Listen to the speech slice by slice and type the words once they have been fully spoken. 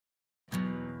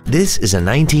This is a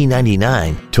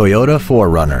 1999 Toyota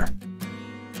 4Runner.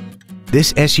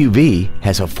 This SUV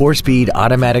has a 4-speed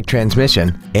automatic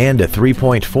transmission and a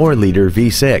 3.4-liter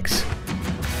V6.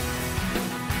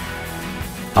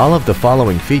 All of the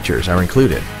following features are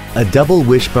included: a double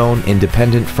wishbone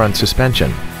independent front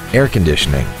suspension, air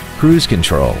conditioning, cruise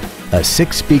control, a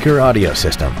 6-speaker audio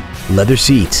system, leather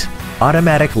seats,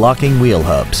 automatic locking wheel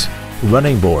hubs,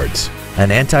 running boards, an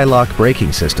anti-lock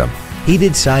braking system,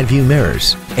 heated side view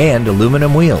mirrors, and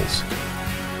aluminum wheels.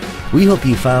 We hope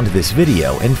you found this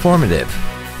video informative.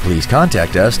 Please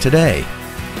contact us today.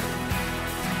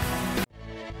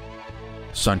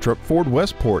 Suntrup Ford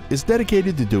Westport is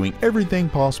dedicated to doing everything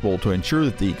possible to ensure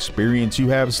that the experience you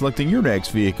have selecting your next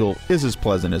vehicle is as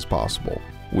pleasant as possible.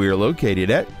 We are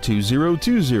located at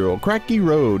 2020 Kratky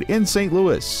Road in St.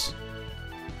 Louis.